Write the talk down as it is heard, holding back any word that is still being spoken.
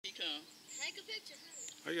come. Take a picture.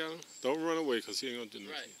 I got him. Don't run away because he ain't going to do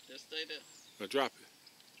nothing. Right, just stay there. Now drop it.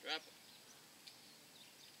 Drop it.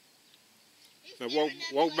 Now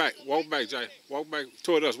walk back, Jay. Walk back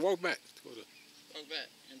toward us. Walk back toward us. Walk back,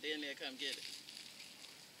 and then they'll come get it.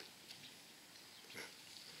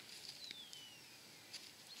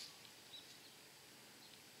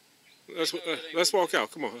 Let's walk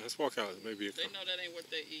out. Come on, let's walk out. Maybe they know that ain't what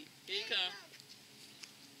they eat. Here he come.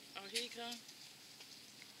 Oh, here he come.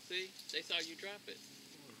 See, they saw you drop it.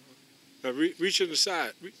 Now reach in the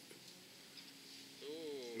side. Ooh.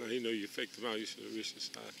 Now you know you faked them out. You should have reached the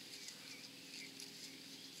side.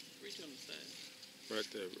 Reach on the side. Right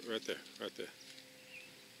there, right there, right there.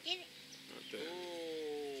 Get it. Right there.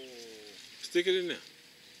 Ooh. Stick it in there.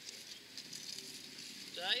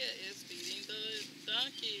 Jaya is feeding the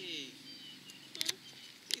donkey.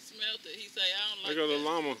 He smelled it. He say, I don't like I got that. a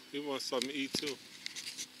llama. He wants something to eat too.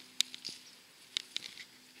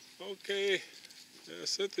 Okay. Yeah,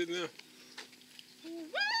 sit it now.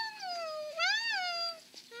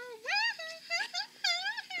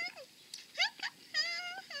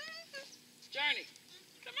 Journey,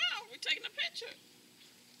 come on. We're taking a picture.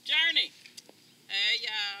 Journey. Hey,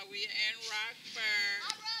 y'all. We're in Rockford.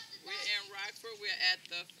 We're at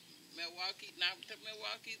the Milwaukee, not the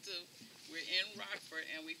Milwaukee Zoo. We're in Rockford,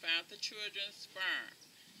 and we found the children's farm.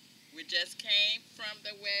 We just came from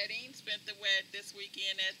the wedding, spent the this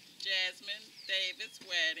weekend at Jasmine Davis'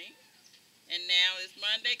 wedding. And now it's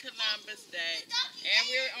Monday, Columbus Day. And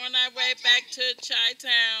we're on our way back to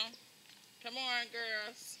Chi-Town. Come on,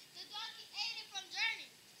 girls. The donkey ate it from Journey.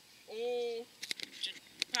 Oh,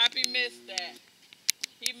 Poppy missed that.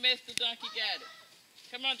 He missed the donkey, got it.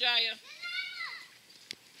 Come on, Jaya.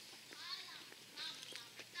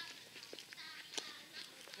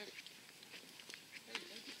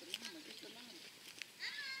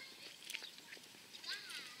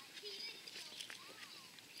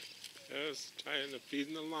 Yes, trying to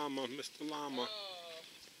feed the llama, Mr. Llama.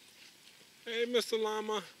 Hey, Mr.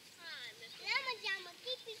 Llama.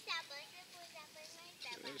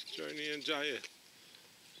 There's Journey and Jaya.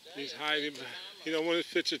 He's hiding. He don't want his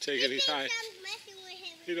picture taken. He's hiding.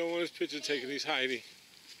 He don't want his picture taken. He's hiding.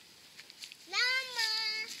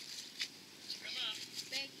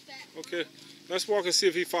 Okay, let's walk and see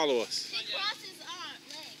if he follow us.